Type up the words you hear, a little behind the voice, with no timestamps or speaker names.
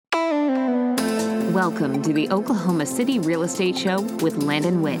Welcome to the Oklahoma City Real Estate Show with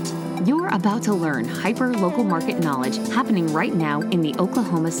Landon Witt. You're about to learn hyper-local market knowledge happening right now in the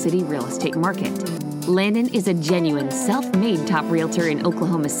Oklahoma City real estate market. Landon is a genuine self-made top realtor in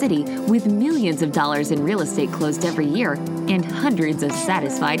Oklahoma City with millions of dollars in real estate closed every year and hundreds of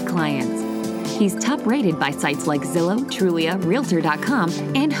satisfied clients. He's top rated by sites like Zillow, Trulia, Realtor.com,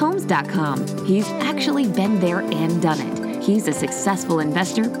 and Homes.com. He's actually been there and done it. He's a successful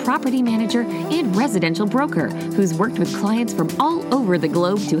investor, property manager, and residential broker who's worked with clients from all over the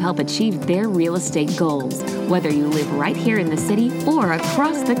globe to help achieve their real estate goals. Whether you live right here in the city or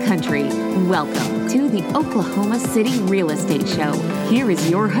across the country, welcome to the Oklahoma City Real Estate Show. Here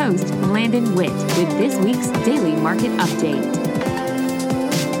is your host, Landon Witt, with this week's Daily Market Update.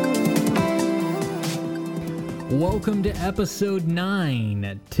 Welcome to episode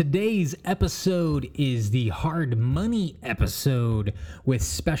 9. Today's episode is the hard money episode with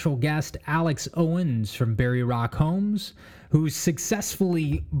special guest Alex Owens from Berry Rock Homes, who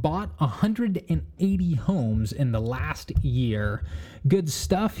successfully bought 180 homes in the last year. Good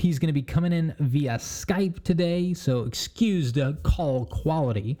stuff. He's going to be coming in via Skype today, so excuse the call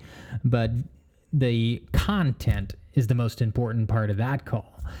quality, but the content is the most important part of that call.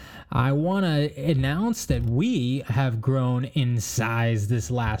 I want to announce that we have grown in size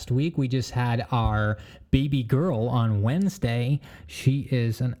this last week. We just had our baby girl on Wednesday. She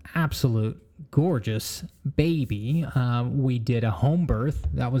is an absolute gorgeous baby. We did a home birth.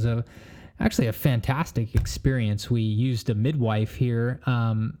 That was actually a fantastic experience. We used a midwife here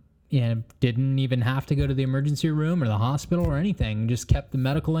and didn't even have to go to the emergency room or the hospital or anything. Just kept the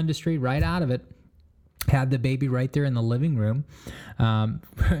medical industry right out of it. Had the baby right there in the living room.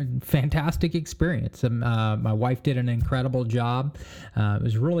 Fantastic experience. My wife did an incredible job. It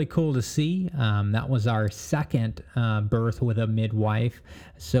was really cool to see. That was our second birth with a midwife.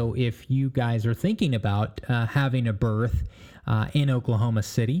 So if you guys are thinking about having a birth in Oklahoma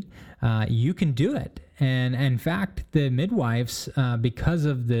City, you can do it. And in fact, the midwives, because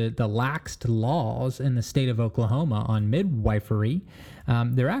of the laxed laws in the state of Oklahoma on midwifery,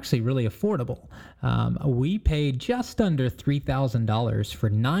 they're actually really affordable. We paid just under $3,000 for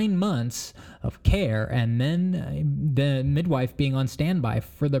 9 months of care, and then the midwife being on standby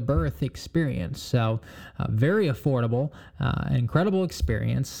for the birth experience. So very affordable, incredible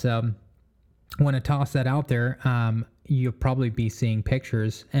experience. I want to toss that out there. You'll probably be seeing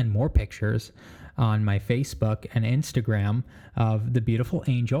pictures and more pictures on my Facebook and Instagram of the beautiful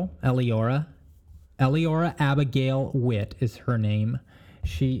angel, Eliora. Eliora Abigail Witt is her name.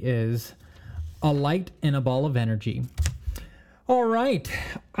 She is a light in a ball of energy. All right,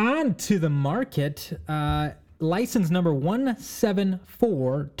 on to the market. License number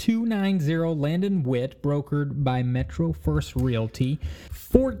 174290, Landon Witt, brokered by Metro First Realty.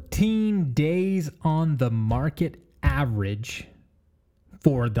 14 days on the market average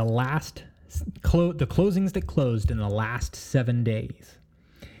for the last the closings that closed in the last 7 days.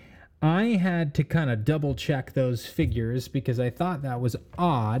 I had to kind of double check those figures because I thought that was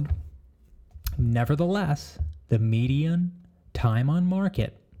odd. Nevertheless, the median time on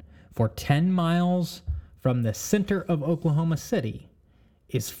market for 10 miles from the center of Oklahoma City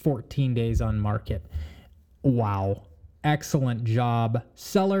is 14 days on market. Wow. Excellent job,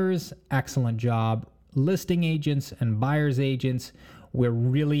 sellers. Excellent job, listing agents and buyers agents. We're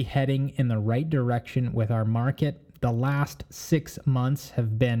really heading in the right direction with our market. The last 6 months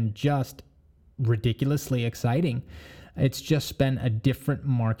have been just ridiculously exciting. It's just been a different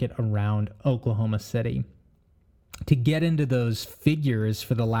market around Oklahoma City. To get into those figures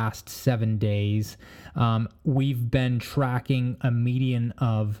for the last 7 days, we've been tracking a median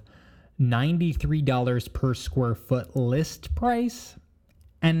of $93 per square foot list price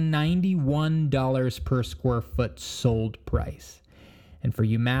and $91 per square foot sold price. And for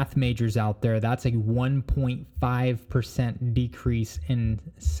you math majors out there, that's a 1.5% decrease in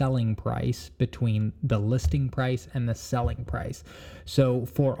selling price between the listing price and the selling price. So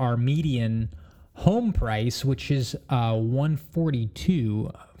for our median home price, which is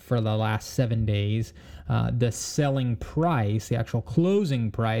 $142 for the last 7 days, the selling price, the actual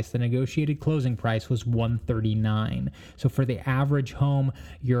closing price, the negotiated closing price was $139. So for the average home,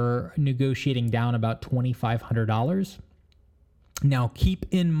 you're negotiating down about $2,500. Now, keep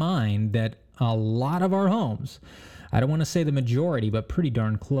in mind that a lot of our homes, I don't want to say the majority, but pretty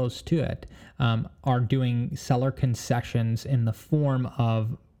darn close to it, are doing seller concessions in the form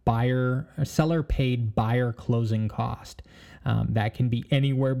of seller paid buyer closing cost. That can be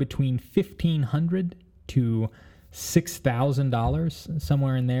anywhere between $1,500 to $6,000,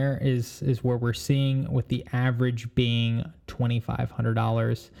 somewhere in there is where we're seeing, with the average being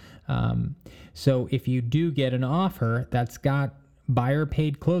 $2,500. So if you do get an offer that's got buyer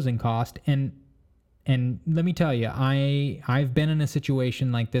paid closing cost, and let me tell you, I've been in a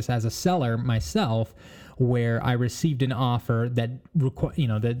situation like this as a seller myself, where I received an offer that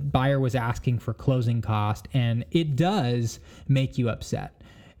the buyer was asking for closing cost, and it does make you upset.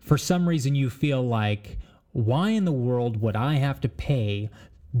 For some reason, you feel like, why in the world would I have to pay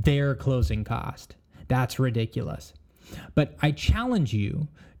their closing cost? That's ridiculous. But I challenge you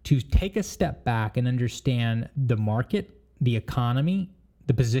to take a step back and understand the market, the economy,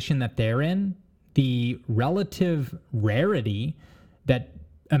 the position that they're in, the relative rarity that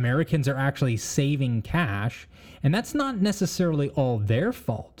Americans are actually saving cash, and that's not necessarily all their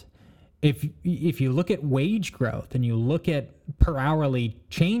fault. If you look at wage growth and you look at per hourly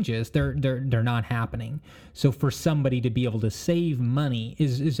changes, they're not happening. So for somebody to be able to save money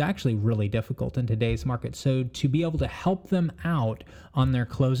is actually really difficult in today's market. So to be able to help them out on their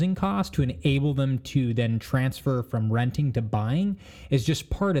closing costs, to enable them to then transfer from renting to buying, is just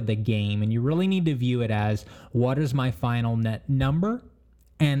part of the game. And you really need to view it as, what is my final net number?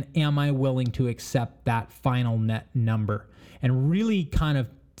 And am I willing to accept that final net number? And really kind of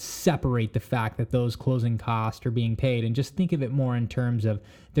separate the fact that those closing costs are being paid, and just think of it more in terms of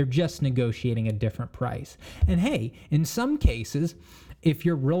they're just negotiating a different price. And hey, in some cases, if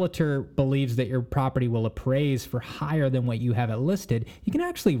your realtor believes that your property will appraise for higher than what you have it listed, you can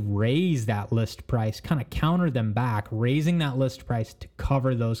actually raise that list price, kind of counter them back, raising that list price to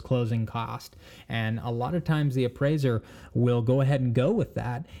cover those closing costs. And a lot of times the appraiser will go ahead and go with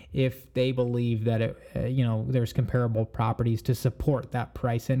that if they believe that there's comparable properties to support that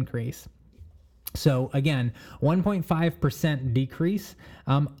price increase. So again, 1.5% decrease.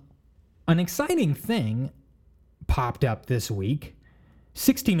 An exciting thing popped up this week.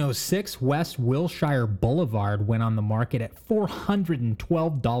 1606 West Wilshire Boulevard went on the market at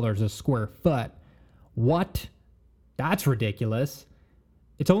 $412 a square foot. What? That's ridiculous.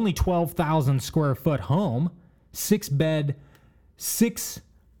 It's only 12,000 square foot home, 6 bed, 6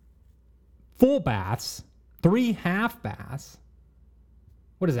 full baths, 3 half baths.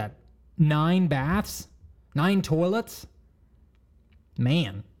 What is that? 9 baths, 9 toilets.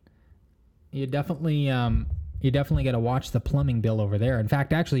 Man, you definitely got to watch the plumbing bill over there. In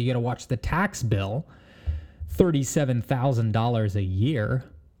fact, actually, you got to watch the tax bill. $37,000 a year.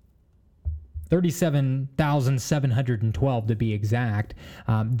 $37,712 to be exact.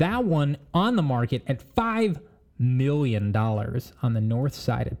 That one on the market at $5 million on the north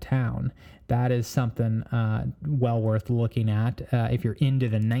side of town. That is something well worth looking at if you're into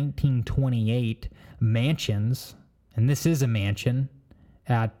the 1928 mansions. And this is a mansion,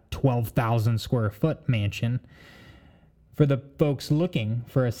 at 12,000 square foot mansion. For the folks looking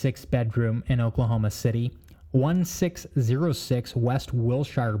for a 6-bedroom in Oklahoma City, 1606 West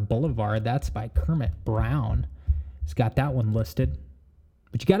Wilshire Boulevard. That's by Kermit Brown. He's got that one listed.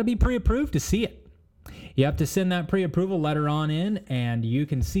 But you got to be pre-approved to see it. You have to send that pre-approval letter on in, and you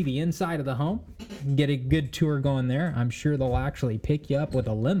can see the inside of the home. Get a good tour going there. I'm sure they'll actually pick you up with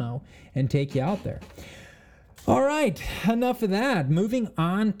a limo and take you out there. All right, enough of that. Moving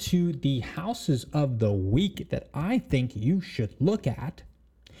on to the houses of the week that I think you should look at.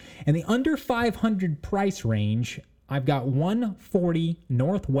 In the under 500 price range, I've got 140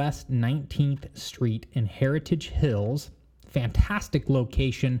 Northwest 19th Street in Heritage Hills. Fantastic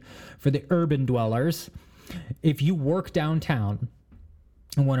location for the urban dwellers. If you work downtown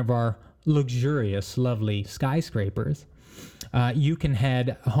in one of our luxurious, lovely skyscrapers, you can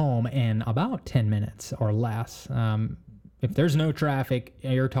head home in about 10 minutes or less. If there's no traffic,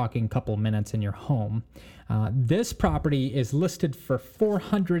 you're talking a couple minutes and you're home. This property is listed for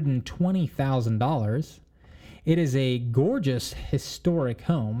 $420,000. It is a gorgeous historic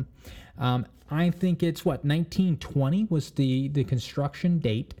home. I think it's 1920 was the construction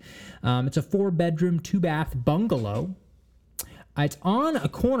date. It's a 4-bedroom, 2-bath bungalow. It's on a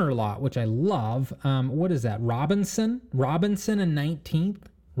corner lot, which I love. What is that? Robinson and 19th.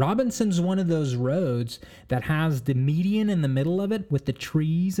 Robinson's one of those roads that has the median in the middle of it with the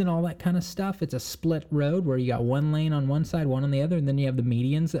trees and all that kind of stuff. It's a split road where you got one lane on one side, one on the other, and then you have the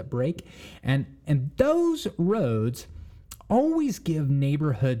medians that break. And those roads always give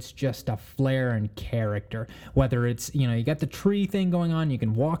neighborhoods just a flair and character. Whether it's, you got the tree thing going on, you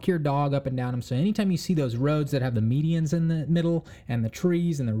can walk your dog up and down them. So anytime you see those roads that have the medians in the middle and the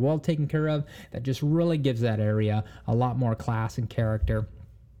trees and they're well taken care of, that just really gives that area a lot more class and character.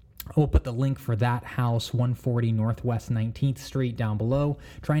 We'll put the link for that house, 140 Northwest 19th Street, down below.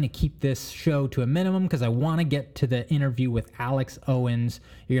 Trying to keep this show to a minimum because I want to get to the interview with Alex Owens.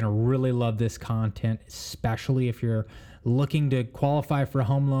 You're going to really love this content, especially if you're looking to qualify for a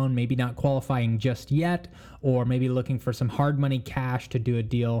home loan, maybe not qualifying just yet, or maybe looking for some hard money cash to do a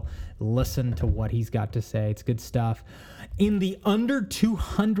deal. Listen to what he's got to say. It's good stuff. In the under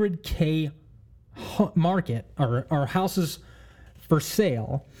 200K market, or houses for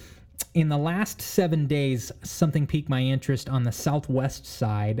sale, in the last 7 days, something piqued my interest on the southwest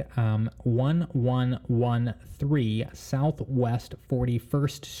side, 1113 Southwest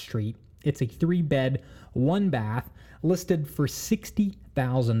 41st Street. It's a 3-bed, 1-bath, listed for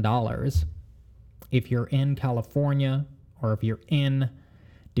 $60,000. If you're in California, or if you're in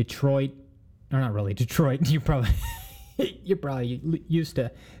Detroit, or not really Detroit, you're probably used to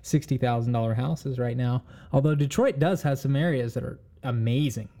 $60,000 houses right now. Although Detroit does have some areas that are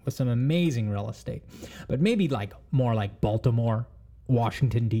amazing, with some amazing real estate. But maybe more like Baltimore,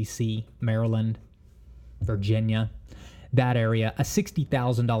 Washington, D.C., Maryland, Virginia, that area. A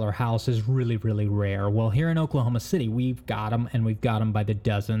 $60,000 house is really, really rare. Well, here in Oklahoma City, we've got them, and we've got them by the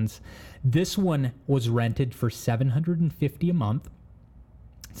dozens. This one was rented for $750 a month.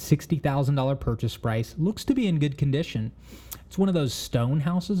 $60,000 purchase price. Looks to be in good condition. It's one of those stone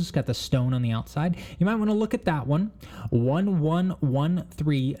houses. It's got the stone on the outside. You might want to look at that one.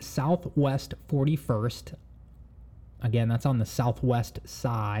 1113 Southwest 41st. Again, that's on the southwest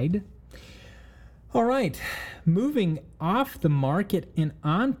side. All right, moving off the market and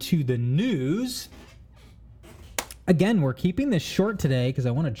onto the news. Again, we're keeping this short today because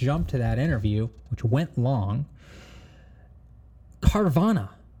I want to jump to that interview, which went long. Carvana.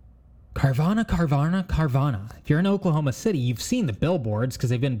 If you're in Oklahoma City, you've seen the billboards because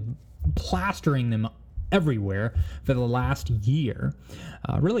they've been plastering them everywhere for the last year.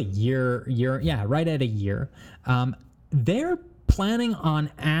 Right at a year. They're planning on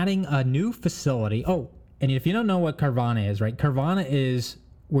adding a new facility. Oh, and if you don't know what Carvana is, right? Carvana is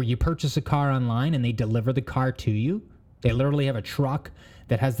where you purchase a car online and they deliver the car to you. They literally have a truck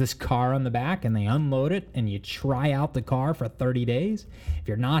that has this car on the back, and they unload it, and you try out the car for 30 days. If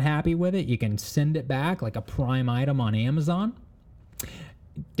you're not happy with it, you can send it back like a Prime item on Amazon.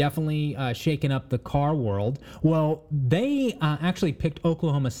 Definitely shaking up the car world. Well, they actually picked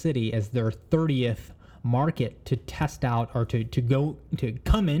Oklahoma City as their 30th market to test out, or to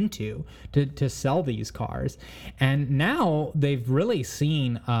come into to sell these cars. And now they've really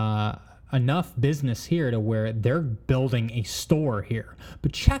seen enough business here to where they're building a store here.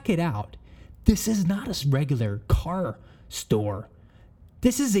 But check it out. This is not a regular car store.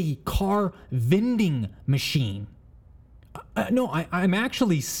 This is a car vending machine. No, I'm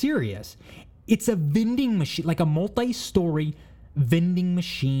actually serious. It's a vending machine, like a multi-story vending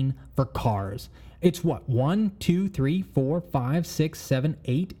machine for cars. It's what, 1, 2, 3, 4, 5, 6, 7,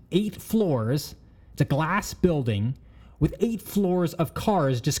 8 floors. It's a glass building with 8 floors of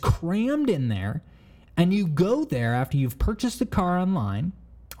cars just crammed in there. And you go there after you've purchased the car online,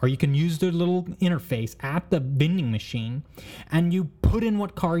 or you can use their little interface at the vending machine, and you put in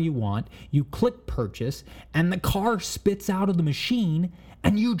what car you want, you click purchase, and the car spits out of the machine,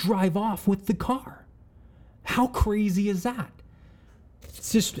 and you drive off with the car. How crazy is that?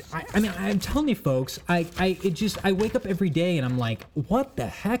 It's just, I'm telling you folks, I wake up every day and I'm like, what the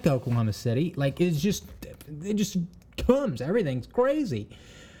heck, Oklahoma City? Like, it just comes, everything's crazy.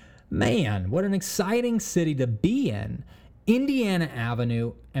 Man, what an exciting city to be in. Indiana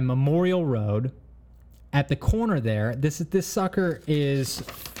Avenue and Memorial Road, at the corner there, this sucker is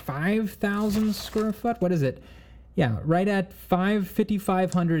 5,000 square foot. What is it? Yeah, right at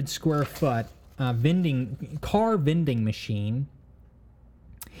 5,500 square foot car vending machine.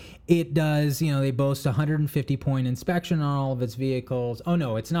 It does, they boast 150 point inspection on all of its vehicles. Oh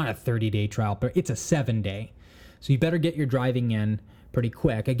no, it's not a 30-day trial, but it's a 7-day. So you better get your driving in pretty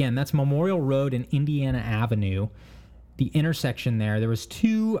quick. Again, that's Memorial Road and Indiana Avenue. The intersection there was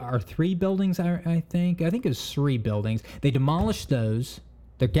 2 or 3 buildings, I think it was 3 buildings. They demolished those.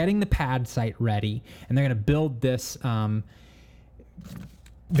 They're getting the pad site ready, and they're going to build this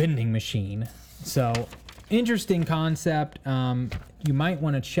vending machine. So, interesting concept. You might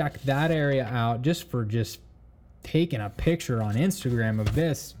want to check that area out just for taking a picture on Instagram of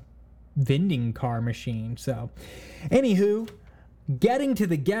this vending car machine. So, anywho, getting to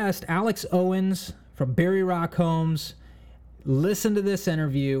the guest, Alex Owens from Berry Rock Homes. Listen to this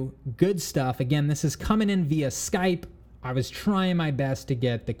interview. Good stuff. Again, this is coming in via Skype. I was trying my best to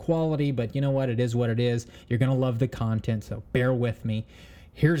get the quality, but you know what? It is what it is. You're going to love the content, so bear with me.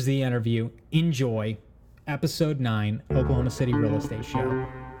 Here's the interview. Enjoy. Episode 9, Oklahoma City Real Estate Show.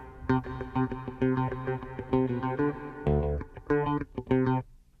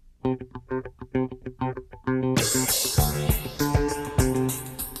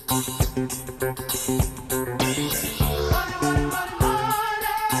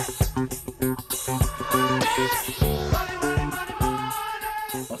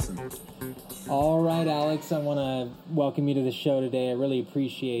 All right, Alex, I want to welcome you to the show today. I really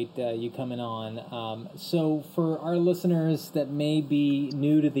appreciate you coming on. So for our listeners that may be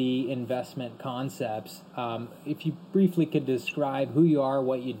new to the investment concepts, if you briefly could describe who you are,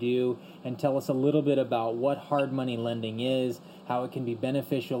 what you do, and tell us a little bit about what hard money lending is, how it can be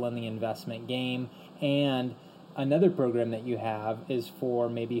beneficial in the investment game, and another program that you have is for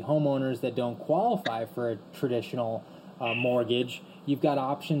maybe homeowners that don't qualify for a traditional mortgage. You've got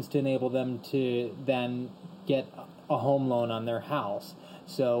options to enable them to then get a home loan on their house.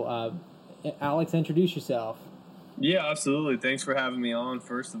 So, Alex, introduce yourself. Yeah, absolutely. Thanks for having me on,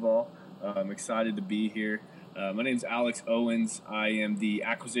 first of all. I'm excited to be here. My name is Alex Owens. I am the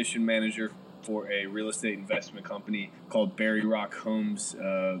acquisition manager for a real estate investment company called Berry Rock Homes,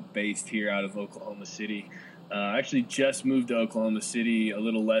 based here out of Oklahoma City. I actually just moved to Oklahoma City a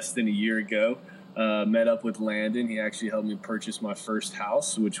little less than a year ago. Met up with Landon. He actually helped me purchase my first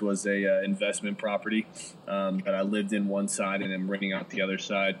house, which was a investment property that I lived in one side and am renting out the other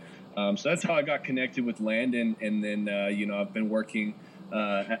side. So that's how I got connected with Landon. And then, I've been working,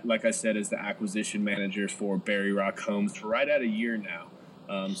 like I said, as the acquisition manager for Berry Rock Homes for right at a year now.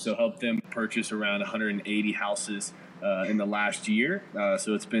 So helped them purchase around 180 houses in the last year.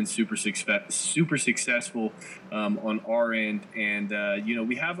 So it's been super successful on our end. And,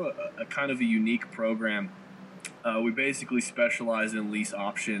 we have a kind of a unique program. We basically specialize in lease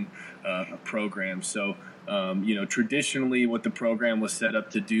option programs. So, traditionally what the program was set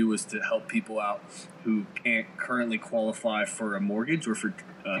up to do was to help people out who can't currently qualify for a mortgage or for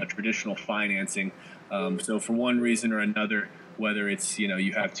traditional financing. So for one reason or another, whether it's,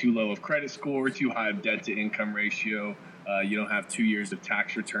 you have too low of credit score, too high of debt to income ratio, you don't have 2 years of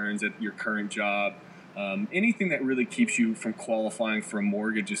tax returns at your current job, anything that really keeps you from qualifying for a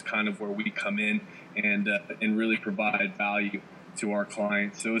mortgage is kind of where we come in and really provide value to our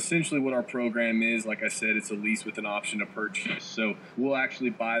clients. So essentially what our program is, like I said, it's a lease with an option to purchase. So we'll actually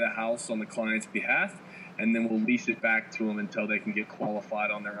buy the house on the client's behalf, and then we'll lease it back to them until they can get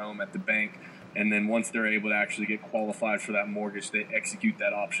qualified on their own at the bank. And then once they're able to actually get qualified for that mortgage, they execute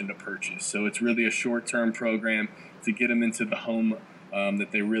that option to purchase. So it's really a short-term program to get them into the home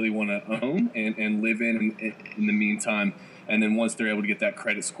that they really want to own and live in the meantime. And then once they're able to get that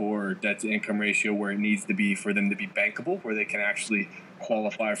credit score or debt to income ratio where it needs to be for them to be bankable, where they can actually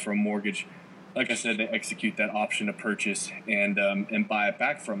qualify for a mortgage, like I said, they execute that option to purchase and buy it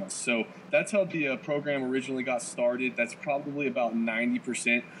back from us. So that's how the program originally got started. That's probably about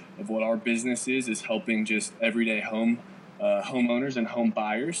 90% of what our business is helping just everyday homeowners and home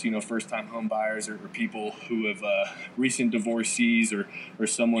buyers, first-time home buyers or people who have recent divorcees or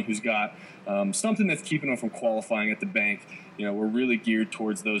someone who's got something that's keeping them from qualifying at the bank. We're really geared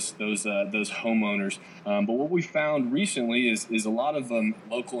towards those homeowners. But what we found recently is a lot of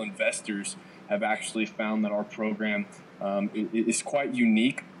local investors have actually found that our program is quite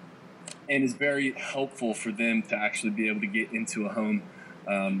unique and is very helpful for them to actually be able to get into a home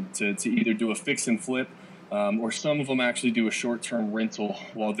to either do a fix and flip, or some of them actually do a short-term rental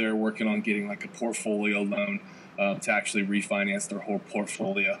while they're working on getting like a portfolio loan to actually refinance their whole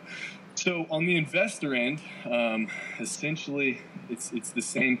portfolio. So on the investor end, essentially it's the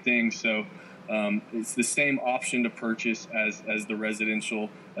same thing. So it's the same option to purchase as the residential,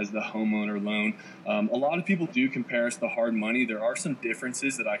 as the homeowner loan. A lot of people do compare us to hard money. There are some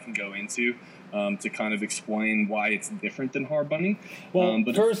differences that I can go into to kind of explain why it's different than hard money. Well,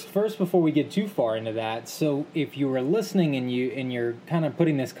 first, before we get too far into that, so if you were listening and you're kind of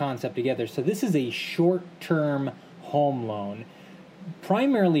putting this concept together, so this is a short-term home loan,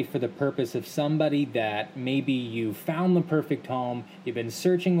 primarily for the purpose of somebody that maybe you found the perfect home, you've been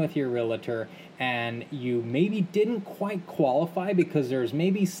searching with your realtor, and you maybe didn't quite qualify because there's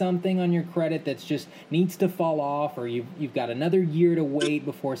maybe something on your credit that's just needs to fall off, or you've got another year to wait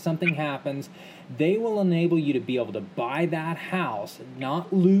before something happens. They will enable you to be able to buy that house,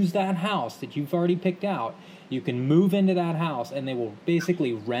 not lose that house that you've already picked out. You can move into that house, and they will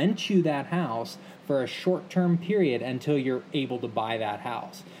basically rent you that house for a short-term period until you're able to buy that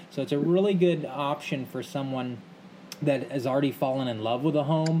house. So it's a really good option for someone that has already fallen in love with a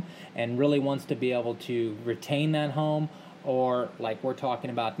home and really wants to be able to retain that home, or like we're talking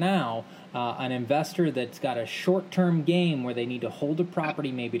about now, an investor that's got a short-term game where they need to hold a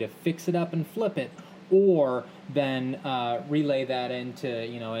property maybe to fix it up and flip it, or then relay that into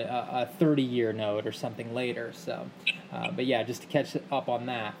a 30-year note or something later. So, but yeah, just to catch up on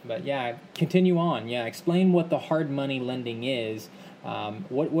that. But yeah, continue on. Yeah, explain what the hard money lending is.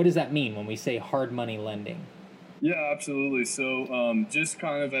 What does that mean when we say hard money lending? Yeah, absolutely. So just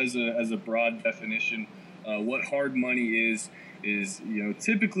kind of as a broad definition, what hard money is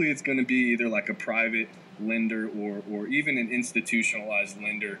typically it's going to be either like a private lender or even an institutionalized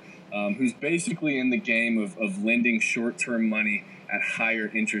lender who's basically in the game of lending short-term money at higher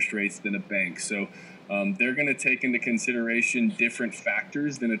interest rates than a bank. So they're going to take into consideration different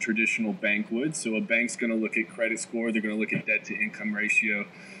factors than a traditional bank would. So a bank's going to look at credit score, they're going to look at debt to income ratio.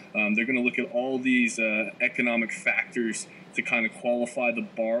 They're going to look at all these economic factors to kind of qualify the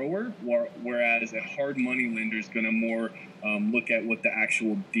borrower, whereas a hard money lender is going to more look at what the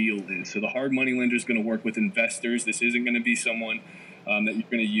actual deal is. So the hard money lender is going to work with investors. This isn't going to be someone that you're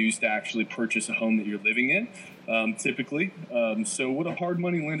going to use to actually purchase a home that you're living in, typically. So what a hard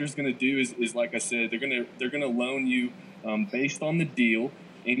money lender is going to do is, like I said, they're going to loan you based on the deal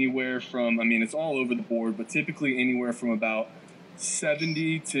anywhere from, it's all over the board, but typically anywhere from about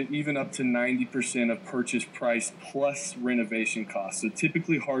 70 to even up to 90% of purchase price plus renovation costs. So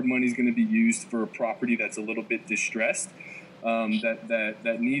typically hard money is going to be used for a property that's a little bit distressed,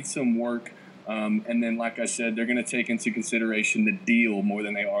 that needs some work. And then, like I said, they're going to take into consideration the deal more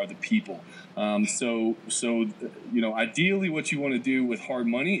than they are the people. So ideally what you want to do with hard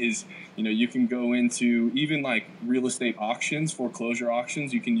money is, you can go into even like real estate auctions, foreclosure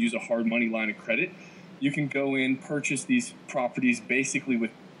auctions. You can use a hard money line of credit. You can go in, purchase these properties basically with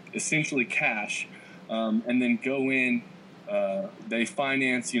essentially cash, and then go in. They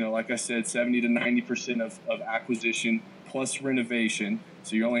finance, like I said, 70 to 90% of acquisition plus renovation.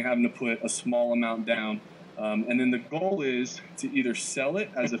 So you're only having to put a small amount down. And then the goal is to either sell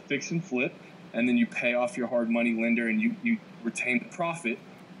it as a fix and flip, and then you pay off your hard money lender and you retain the profit.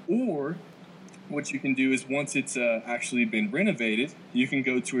 Or what you can do is once it's actually been renovated, you can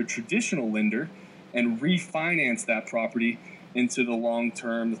go to a traditional lender and refinance that property into the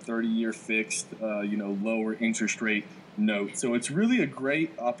long-term, the 30-year fixed, lower interest rate note. So it's really a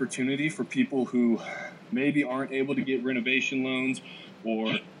great opportunity for people who maybe aren't able to get renovation loans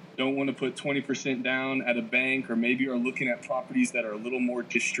or don't want to put 20% down at a bank, or maybe are looking at properties that are a little more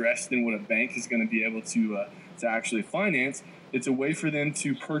distressed than what a bank is going to be able to actually finance. It's a way for them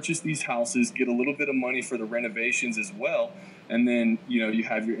to purchase these houses, get a little bit of money for the renovations as well, and then you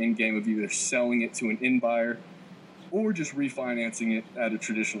have your end game of either selling it to an end buyer or just refinancing it at a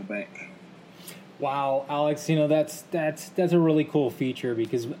traditional bank. Wow, Alex, that's a really cool feature,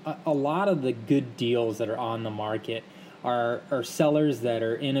 because a lot of the good deals that are on the market are sellers that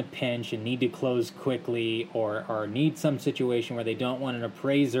are in a pinch and need to close quickly, or need some situation where they don't want an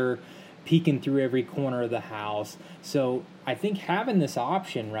appraiser peeking through every corner of the house. So I think having this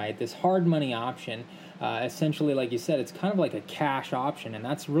option, right, this hard money option, essentially, like you said, it's kind of like a cash option, and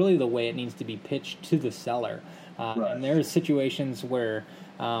that's really the way it needs to be pitched to the seller. Right. And there's situations where,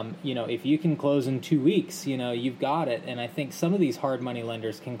 if you can close in 2 weeks, you've got it. And I think some of these hard money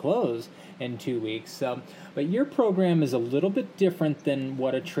lenders can close in 2 weeks. But your program is a little bit different than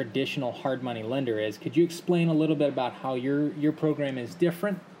what a traditional hard money lender is. Could you explain a little bit about how your program is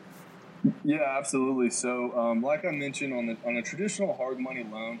different? Yeah, absolutely. So, like I mentioned, on a traditional hard money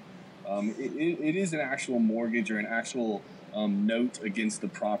loan, it is an actual mortgage or an actual note against the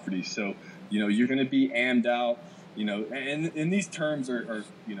property. So, you're going to be ammed out. And these terms are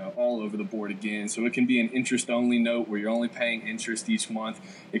all over the board again. So it can be an interest-only note where you're only paying interest each month.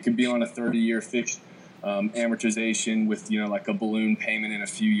 It could be on a 30-year fixed amortization with, like a balloon payment in a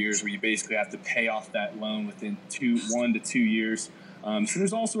few years, where you basically have to pay off that loan within 1 to 2 years. So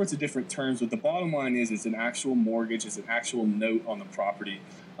there's all sorts of different terms, but the bottom line is it's an actual mortgage, it's an actual note on the property.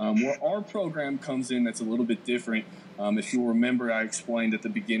 Where our program comes in that's a little bit different, if you'll remember, I explained at the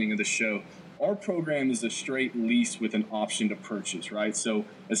beginning of the show, our program is a straight lease with an option to purchase, right? So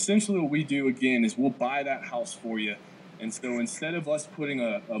essentially what we do, again, is we'll buy that house for you. And so instead of us putting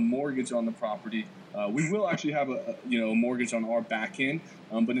a mortgage on the property, we will actually have a mortgage on our back end.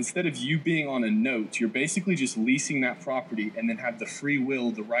 But instead of you being on a note, you're basically just leasing that property and then have the free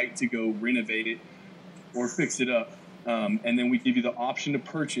will, the right to go renovate it or fix it up. And then we give you the option to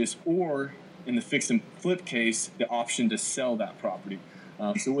purchase, or in the fix and flip case, the option to sell that property.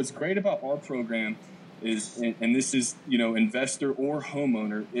 So what's great about our program is, and this is, investor or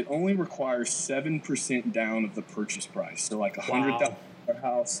homeowner, it only requires 7% down of the purchase price. So like $100,000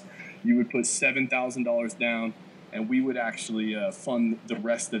 house, you would put $7,000 down. and we would actually fund the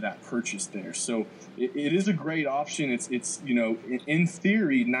rest of that purchase there. So it is a great option. It's in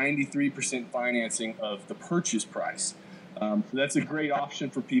theory 93% financing of the purchase price. So that's a great option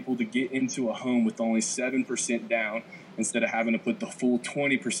for people to get into a home with only 7% down instead of having to put the full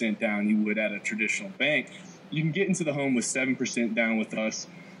 20% down you would at a traditional bank. You can get into the home with 7% down with us,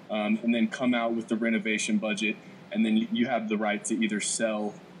 and then come out with the renovation budget, and then you have the right to either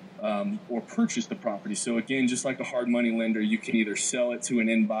sell or purchase the property. So again, just like a hard money lender, you can either sell it to an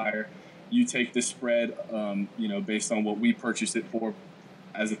end buyer, you take the spread, based on what we purchased it for,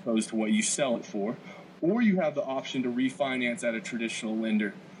 as opposed to what you sell it for, or you have the option to refinance at a traditional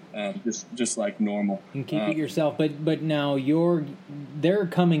lender, just like normal. And keep it yourself, but now they're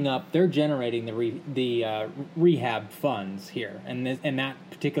coming up, they're generating the rehab funds here, and in that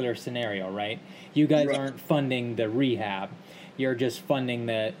particular scenario, right? You guys Right. aren't funding the rehab, you're just funding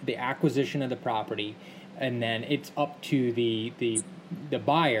the acquisition of the property, and then it's up to the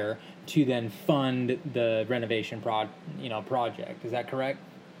buyer to then fund the renovation project. Is that correct?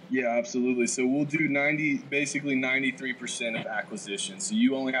 Yeah, absolutely. So we'll do 93% of acquisition. So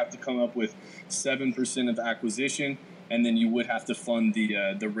you only have to come up with 7% of acquisition, and then you would have to fund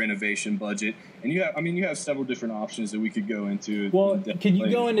the renovation budget. And you have several different options that we could go into. Well, can you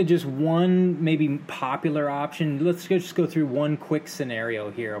go into just one maybe popular option? Let's just go through one quick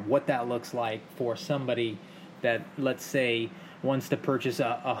scenario here of what that looks like for somebody that, let's say, wants to purchase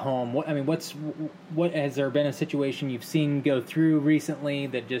a home. What has there been a situation you've seen go through recently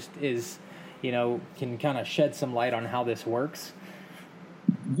that just is, can kind of shed some light on how this works?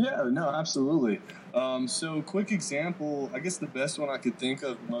 Yeah, no, absolutely. So quick example, I guess the best one I could think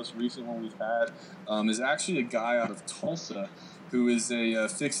of, the most recent one we've had, is actually a guy out of Tulsa who is a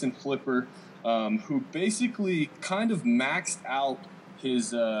fix and flipper, who basically kind of maxed out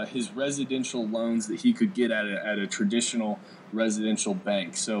his residential loans that he could get at a traditional residential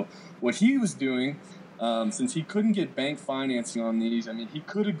bank. So what he was doing, since he couldn't get bank financing on these, he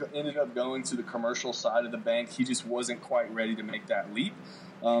could have ended up going to the commercial side of the bank. He just wasn't quite ready to make that leap.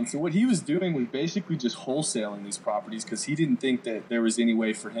 So what he was doing was basically just wholesaling these properties because he didn't think that there was any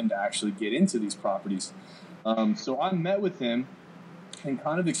way for him to actually get into these properties. So I met with him and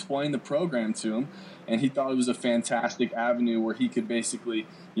kind of explained the program to him, and he thought it was a fantastic avenue where he could basically,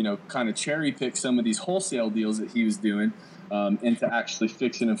 kind of cherry pick some of these wholesale deals that he was doing into actually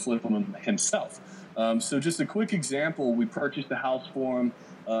fixing and flipping them himself. So just a quick example, we purchased a house for him,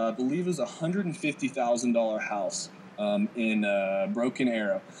 I believe it was a $150,000 house in Broken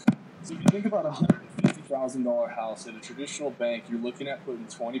Arrow. So if you think about a $150,000 house at a traditional bank, you're looking at putting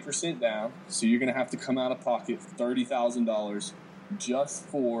 20% down, so you're going to have to come out of pocket $30,000 just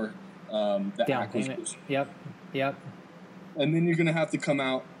for the down acquisition. Payment. Yep. And then you're going to have to come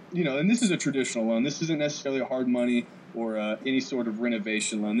out, and this is a traditional loan. This isn't necessarily a hard money or any sort of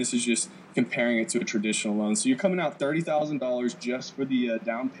renovation loan. This is just comparing it to a traditional loan. So you're coming out $30,000 just for the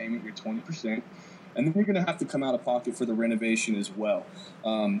down payment, your 20%. And then you're going to have to come out of pocket for the renovation as well.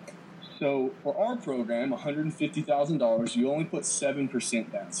 So for our program, $150,000, you only put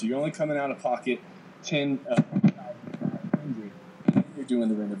 7% down. So you're only coming out of pocket $10,500. You're doing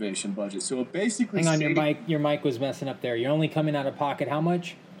the renovation budget. So it basically hang on, your mic was messing up there. You're only coming out of pocket how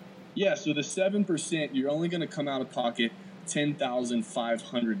much? Yeah, so the 7%, you're only going to come out of pocket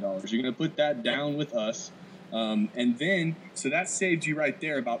 $10,500. You're going to put that down with us. And then, so that saved you right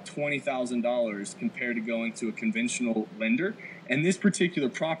there about $20,000 compared to going to a conventional lender. And this particular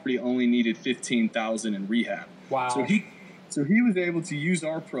property only needed $15,000 in rehab. Wow. So he was able to use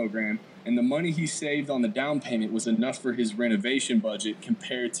our program, and the money he saved on the down payment was enough for his renovation budget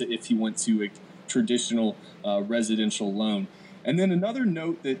compared to if he went to a traditional residential loan. And then another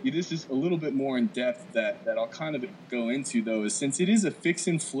note that this is a little bit more in depth that I'll kind of go into, though, is since it is a fix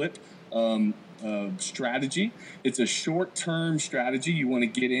and flip strategy, it's a short-term strategy. You want to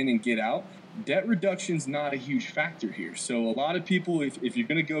get in and get out. Debt reduction is not a huge factor here. So a lot of people, if you're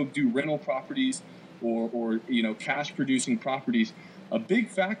going to go do rental properties or cash producing properties, a big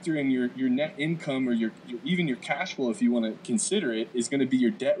factor in your net income or even your cash flow, if you want to consider it, is going to be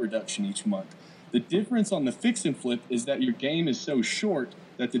your debt reduction each month. The difference on the fix and flip is that your game is so short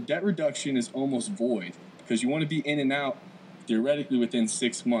that the debt reduction is almost void because you want to be in and out theoretically within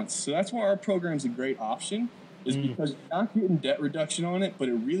 6 months. So that's why our program is a great option, is because you're not getting debt reduction on it, but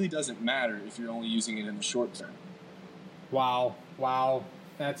it really doesn't matter if you're only using it in the short term. Wow,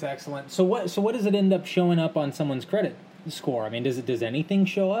 that's excellent. So what does it end up showing up on someone's credit score? Does anything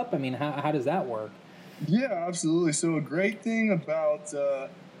show up? How does that work? Yeah, absolutely. So a great thing about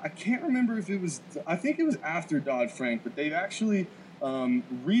I can't remember if it was, I think it was after Dodd-Frank, but they've actually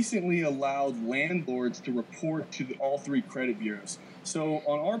recently allowed landlords to report to all three credit bureaus. So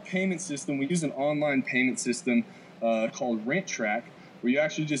on our payment system, we use an online payment system called RentTrack, where you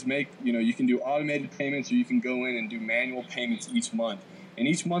actually just make, you can do automated payments, or you can go in and do manual payments each month. And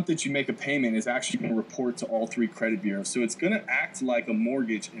each month that you make a payment is actually going to report to all three credit bureaus. So it's going to act like a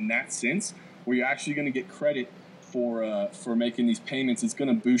mortgage in that sense, where you're actually going to get credit for making these payments. It's going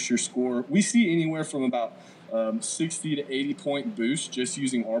to boost your score. We see anywhere from about 60 to 80 point boost just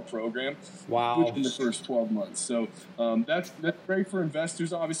using our program. Wow. Within the first 12 months. So that's great for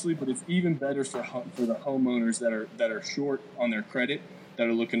investors, obviously, but it's even better for the homeowners that are short on their credit, that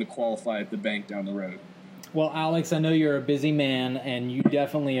are looking to qualify at the bank down the road. Well, Alex, I know you're a busy man, and you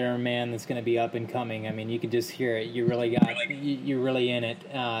definitely are a man that's going to be up and coming. I mean, you can just hear it. You're really in it.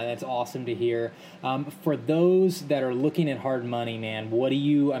 That's awesome to hear. For those that are looking at hard money, man,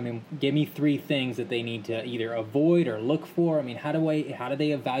 give me 3 things that they need to either avoid or look for. I mean, how do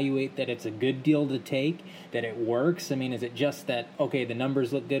they evaluate that it's a good deal to take, that it works? I mean, is it just that, okay, the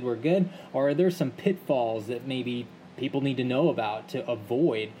numbers look good, we're good? Or are there some pitfalls that maybe people need to know about to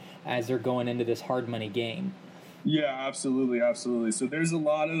avoid as they're going into this hard money game? Yeah, absolutely. So there's a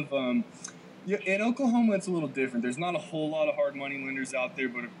lot of, in Oklahoma, it's a little different. There's not a whole lot of hard money lenders out there,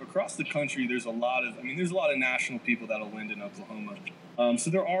 but across the country, there's a lot of national people that'll lend in Oklahoma. So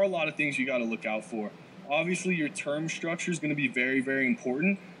there are a lot of things you got to look out for. Obviously, your term structure is going to be very, very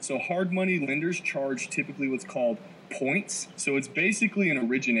important. So hard money lenders charge typically what's called points. So it's basically an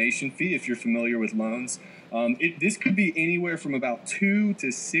origination fee if you're familiar with loans. This could be anywhere from about 2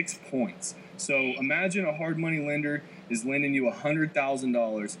 to 6 points. So imagine a hard money lender is lending you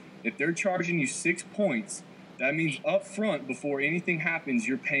 $100,000. If they're charging you 6 points, that means up front, before anything happens,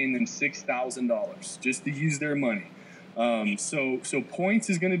 you're paying them $6,000 just to use their money. So points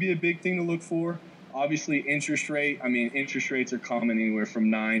is going to be a big thing to look for. Obviously, interest rates are common anywhere from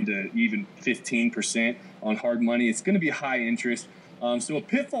 9 to even 15% on hard money. It's going to be high interest. So a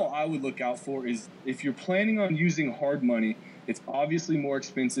pitfall I would look out for is if you're planning on using hard money, it's obviously more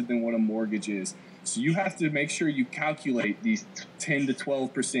expensive than what a mortgage is. So you have to make sure you calculate these 10 to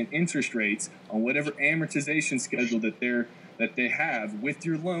 12% interest rates on whatever amortization schedule that they have with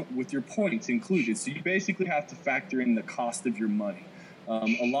your loan, with your points included. So you basically have to factor in the cost of your money.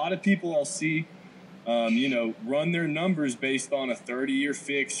 A lot of people I'll see, run their numbers based on a 30-year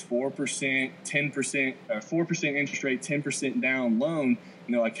fix, 4%, 10%, 4% interest rate, 10% down loan.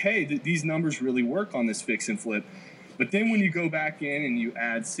 And they're like, hey, these numbers really work on this fix and flip. But then when you go back in and you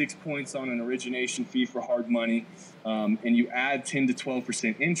add 6 points on an origination fee for hard money, and you add 10 to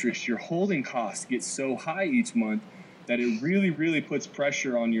 12% interest, your holding costs get so high each month that it really, really puts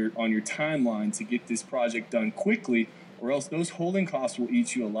pressure on your timeline to get this project done quickly, or else those holding costs will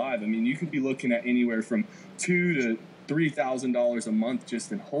eat you alive. I mean, you could be looking at anywhere from $2,000 to $3,000 a month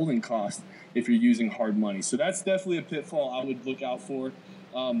just in holding costs if you're using hard money. So that's definitely a pitfall I would look out for.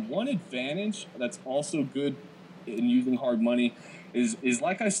 One advantage that's also good in using hard money is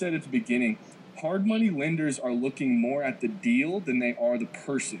like I said at the beginning, hard money lenders are looking more at the deal than they are the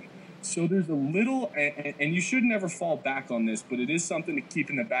person. So there's a little, and you should never fall back on this, but it is something to keep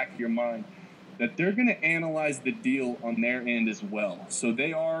in the back of your mind, that they're going to analyze the deal on their end as well. So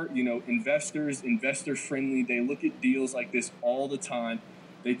they are, investor friendly. They look at deals like this all the time.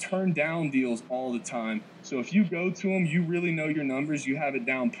 They turn down deals all the time. So if you go to them, you really know your numbers, you have it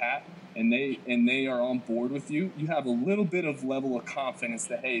down pat, and they are on board with you, you have a little bit of level of confidence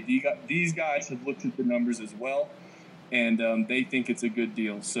that, hey, these guys have looked at the numbers as well, and they think it's a good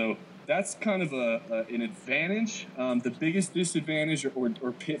deal. So that's kind of an advantage. The biggest disadvantage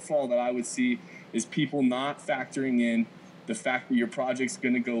or pitfall that I would see is people not factoring in the fact that your project's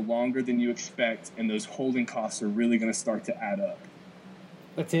going to go longer than you expect, and those holding costs are really going to start to add up.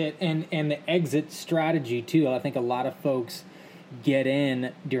 That's it. And the exit strategy, too. I think a lot of folks get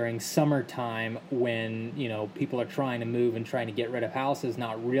in during summertime when, people are trying to move and trying to get rid of houses,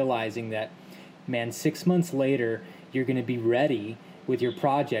 not realizing that, man, 6 months later, you're going to be ready with your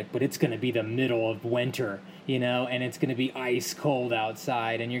project, but it's going to be the middle of winter, and it's going to be ice cold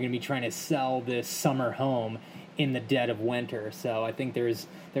outside, and you're going to be trying to sell this summer home in the dead of winter. So I think there's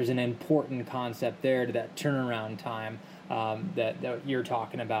an important concept there to that turnaround time that you're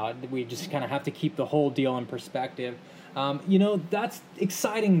talking about. We just kind of have to keep the whole deal in perspective. That's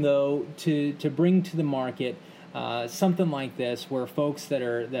exciting, though, to bring to the market something like this, where folks that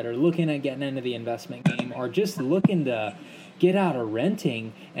are looking at getting into the investment game or just looking to get out of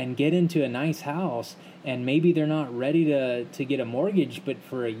renting and get into a nice house, and maybe they're not ready to get a mortgage, but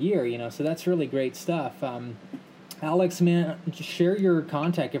for a year, so that's really great stuff. Alex, man, just share your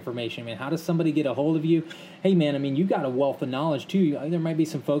contact information, man. How does somebody get a hold of you? Hey, man, I mean, you got a wealth of knowledge, too. There might be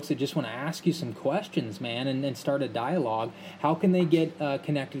some folks that just want to ask you some questions, man, and start a dialogue. How can they get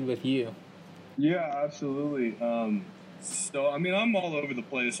connected with you? Yeah, absolutely. So, I mean, I'm all over the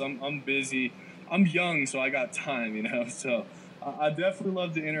place. I'm busy. I'm young, so I got time, you know. So I definitely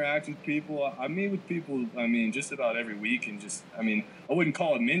love to interact with people. I meet with people, I mean, just about every week. And just, I mean, I wouldn't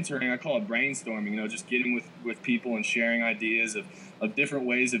call it mentoring. I call it brainstorming, you know, just getting with people and sharing ideas of different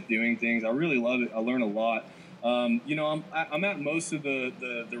ways of doing things. I really love it. I learn a lot. You know, I'm at most of the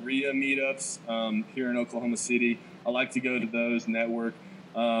RIA meetups here in Oklahoma City. I like to go to those, network.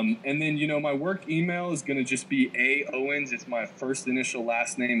 And then, you know, my work email is going to just be A. Owens. It's my first initial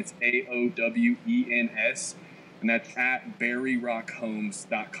last name. It's AOWENS. And that's at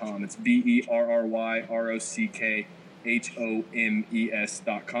BerryRockHomes.com. It's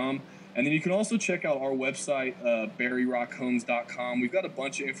BerryRockHomes.com. And then you can also check out our website, BerryRockHomes.com. We've got a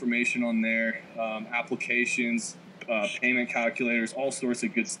bunch of information on there, applications, payment calculators, all sorts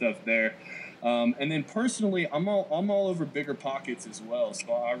of good stuff there. And then personally, I'm all over Bigger Pockets as well.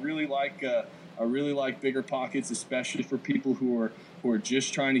 So I really like Bigger Pockets, especially for people who are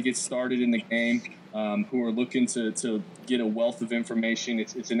just trying to get started in the game, who are looking to get a wealth of information.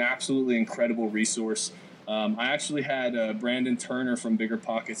 It's an absolutely incredible resource. I actually had Brandon Turner from Bigger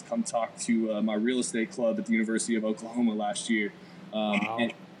Pockets come talk to my real estate club at the University of Oklahoma last year. Wow.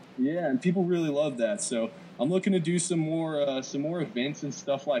 And people really love that. So I'm looking to do some more events and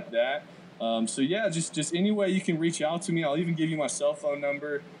stuff like that. So yeah, just any way you can reach out to me. I'll even give you my cell phone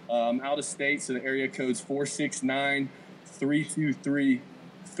number. I'm out of state, so the area code's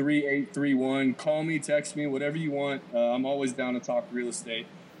 469-323-3831. Call me, text me, whatever you want. I'm always down to talk real estate.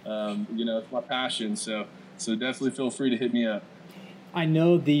 You know, it's my passion, so definitely feel free to hit me up. I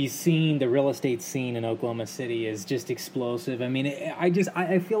know the real estate scene in Oklahoma City is just explosive. I mean,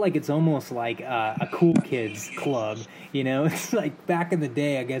 I feel like it's almost like a cool kids club, you know? It's like back in the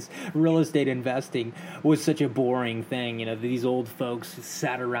day, I guess, real estate investing was such a boring thing. You know, these old folks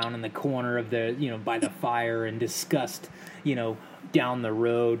sat around in the corner of by the fire and discussed, you know, down the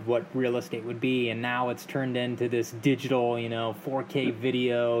road what real estate would be, and now it's turned into this digital, 4K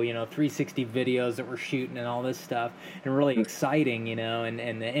video, 360 videos that we're shooting and all this stuff, and really exciting, and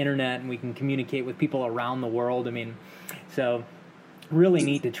the internet, and we can communicate with people around the world. I mean, so really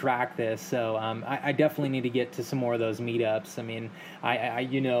neat to track this. So I definitely need to get to some more of those meetups. I mean,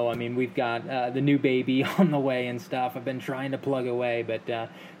 we've got the new baby on the way and stuff. I've been trying to plug away, but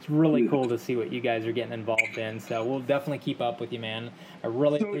it's really cool to see what you guys are getting involved in. So we'll definitely keep up with you, man. I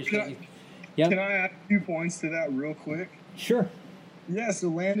really appreciate you. Yep. Can I add a few points to that real quick? Sure. Yeah, so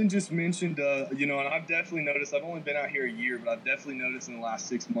Landon just mentioned, and I've definitely noticed, I've only been out here a year, but I've definitely noticed in the last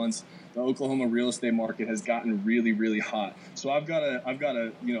 6 months, the Oklahoma real estate market has gotten really, really hot. So I've got a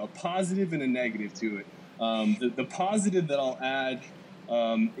a positive and a negative to it. The positive that I'll add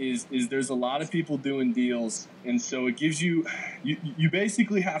is there's a lot of people doing deals, and so it gives you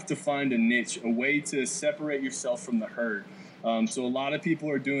basically have to find a niche, a way to separate yourself from the herd. So a lot of people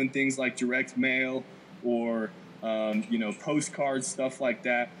are doing things like direct mail or postcards, stuff like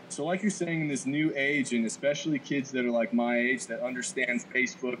that. So like you're saying, in this new age, and especially kids that are like my age that understand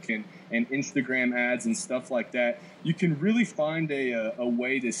Facebook and Instagram ads and stuff like that, you can really find a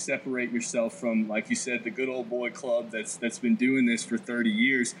way to separate yourself from, like you said, the good old boy club that's been doing this for 30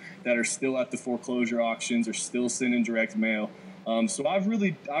 years, that are still at the foreclosure auctions or still sending direct mail. So I've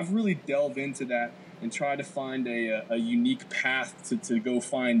really delved into that and try to find a unique path to go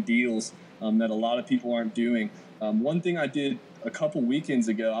find deals that a lot of people aren't doing. One thing I did a couple weekends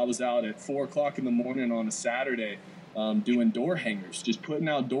ago, I was out at 4 o'clock in the morning on a Saturday doing door hangers, just putting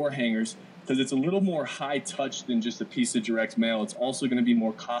out door hangers, because it's a little more high touch than just a piece of direct mail. It's also going to be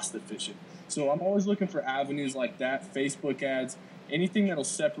more cost efficient. So I'm always looking for avenues like that, Facebook ads, anything that'll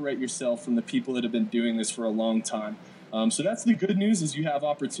separate yourself from the people that have been doing this for a long time. So that's the good news, is you have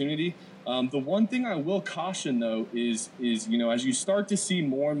opportunity. The one thing I will caution, though, is as you start to see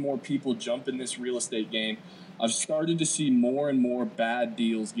more and more people jump in this real estate game, I've started to see more and more bad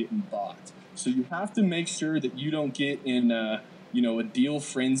deals getting bought. So you have to make sure that you don't get in a deal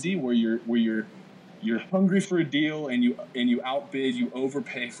frenzy where you're hungry for a deal and you outbid, you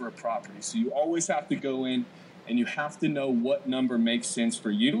overpay for a property. So you always have to go in and you have to know what number makes sense for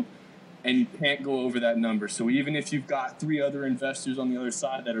you, and you can't go over that number. So even if you've got 3 other investors on the other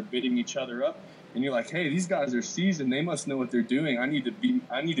side that are bidding each other up, and you're like, hey, these guys are seasoned, they must know what they're doing, I need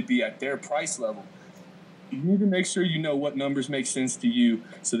to be at their price level. You need to make sure you know what numbers make sense to you,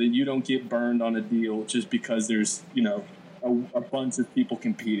 so that you don't get burned on a deal just because there's a bunch of people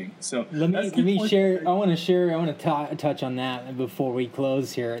competing. So let me share. I want to touch on that before we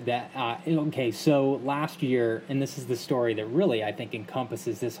close here. That okay. So last year, and this is the story that really I think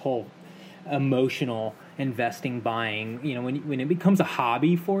encompasses this whole emotional investing, buying. You know, when it becomes a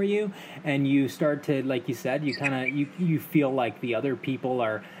hobby for you, and you start to, like you said, you kind of you feel like the other people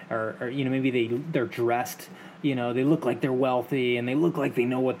are you know, maybe they're dressed. You know, they look like they're wealthy and they look like they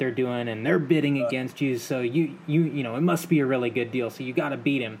know what they're doing and they're bidding against you. So you know, it must be a really good deal. So you got to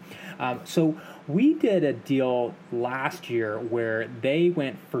beat him. So we did a deal last year where they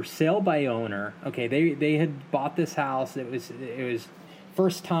went for sale by owner. Okay, they had bought this house. It was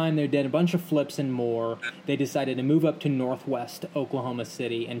first time they did a bunch of flips and more. They decided to move up to Northwest Oklahoma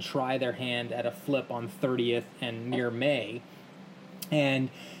City and try their hand at a flip on 30th and near May. And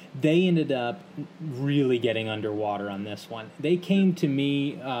they ended up really getting underwater on this one. They came to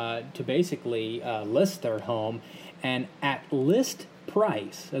me to basically list their home, and at list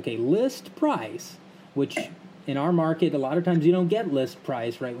price, which in our market, a lot of times you don't get list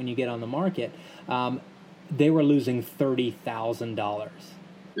price right when you get on the market, they were losing $30,000.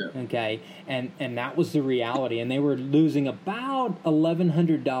 Yeah. Okay, and that was the reality, and they were losing about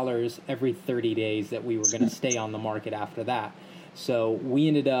 $1,100 every 30 days that we were going to stay on the market after that. So we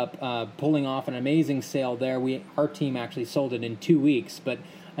ended up pulling off an amazing sale there. Our team actually sold it in 2 weeks. But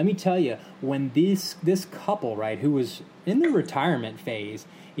let me tell you, when this couple, right, who was in the retirement phase,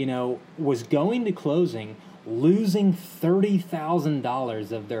 you know, was going to closing, losing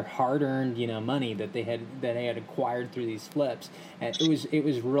 $30,000 of their hard-earned, you know, money that they had acquired through these flips, and it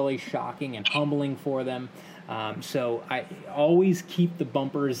was really shocking and humbling for them. So I always keep the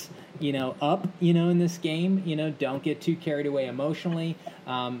bumpers, you know, up, you know, in this game. You know, don't get too carried away emotionally,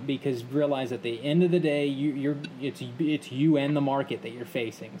 because realize at the end of the day, it's you and the market that you're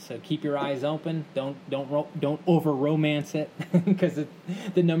facing. So keep your eyes open. Don't over romance it, because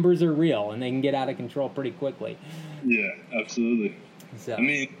the numbers are real and they can get out of control pretty quickly. Yeah, absolutely. So, I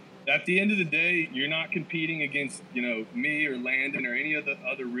mean, at the end of the day, you're not competing against, you know, me or Landon or any of the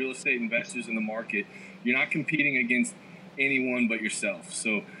other real estate investors in the market. You're not competing against anyone but yourself.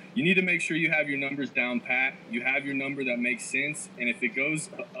 So you need to make sure you have your numbers down pat. You have your number that makes sense. And if it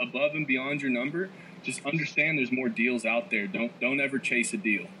goes above and beyond your number, just understand there's more deals out there. Don't ever chase a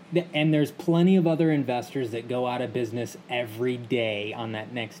deal. And there's plenty of other investors that go out of business every day on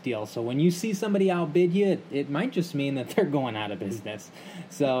that next deal. So when you see somebody outbid you, it might just mean that they're going out of business.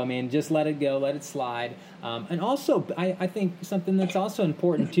 So, I mean, just let it go, let it slide. And also, I think something that's also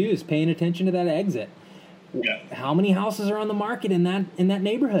important, too, is paying attention to that exit. Yeah. How many houses are on the market in that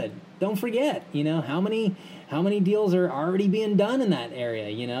neighborhood? Don't forget, you know, how many deals are already being done in that area?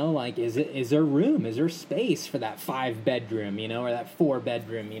 You know, like, is there room? Is there space for that 5-bedroom, you know, or that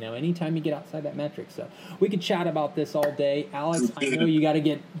 4-bedroom, you know, anytime you get outside that metric. So we could chat about this all day. Alex, I know you got to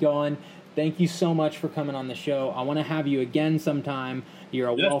get going. Thank you so much for coming on the show. I want to have you again sometime. You're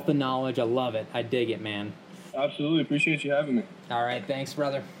a wealth of knowledge. I love it. I dig it, man. Absolutely. Appreciate you having me. All right. Thanks,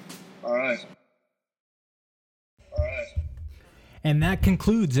 brother. All right. And that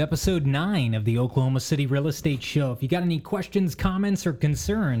concludes episode 9 of the Oklahoma City Real Estate Show. If you got any questions, comments, or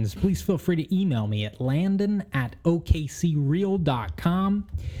concerns, please feel free to email me at landon@okcreal.com.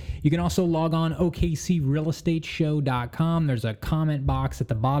 You can also log on okcrealestateshow.com. There's a comment box at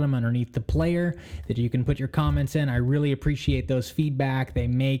the bottom underneath the player that you can put your comments in. I really appreciate those feedback. They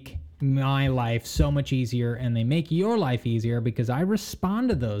make my life so much easier, and they make your life easier because I respond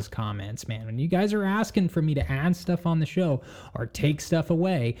to those comments, man. When you guys are asking for me to add stuff on the show or take stuff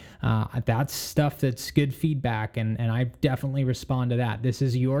away, that's stuff that's good feedback, and I definitely respond to that. This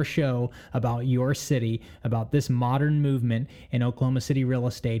is your show about your city, about this modern movement in Oklahoma City real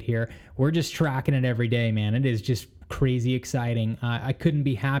estate here. We're just tracking it every day, man. It is just crazy exciting. I couldn't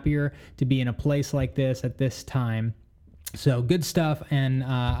be happier to be in a place like this at this time. So good stuff, and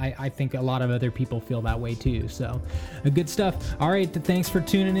I think a lot of other people feel that way too. So good stuff. All right, thanks for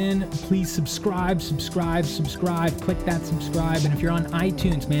tuning in. Please subscribe. Click that subscribe. And if you're on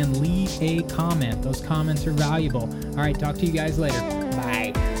iTunes, man, leave a comment. Those comments are valuable. All right, talk to you guys later.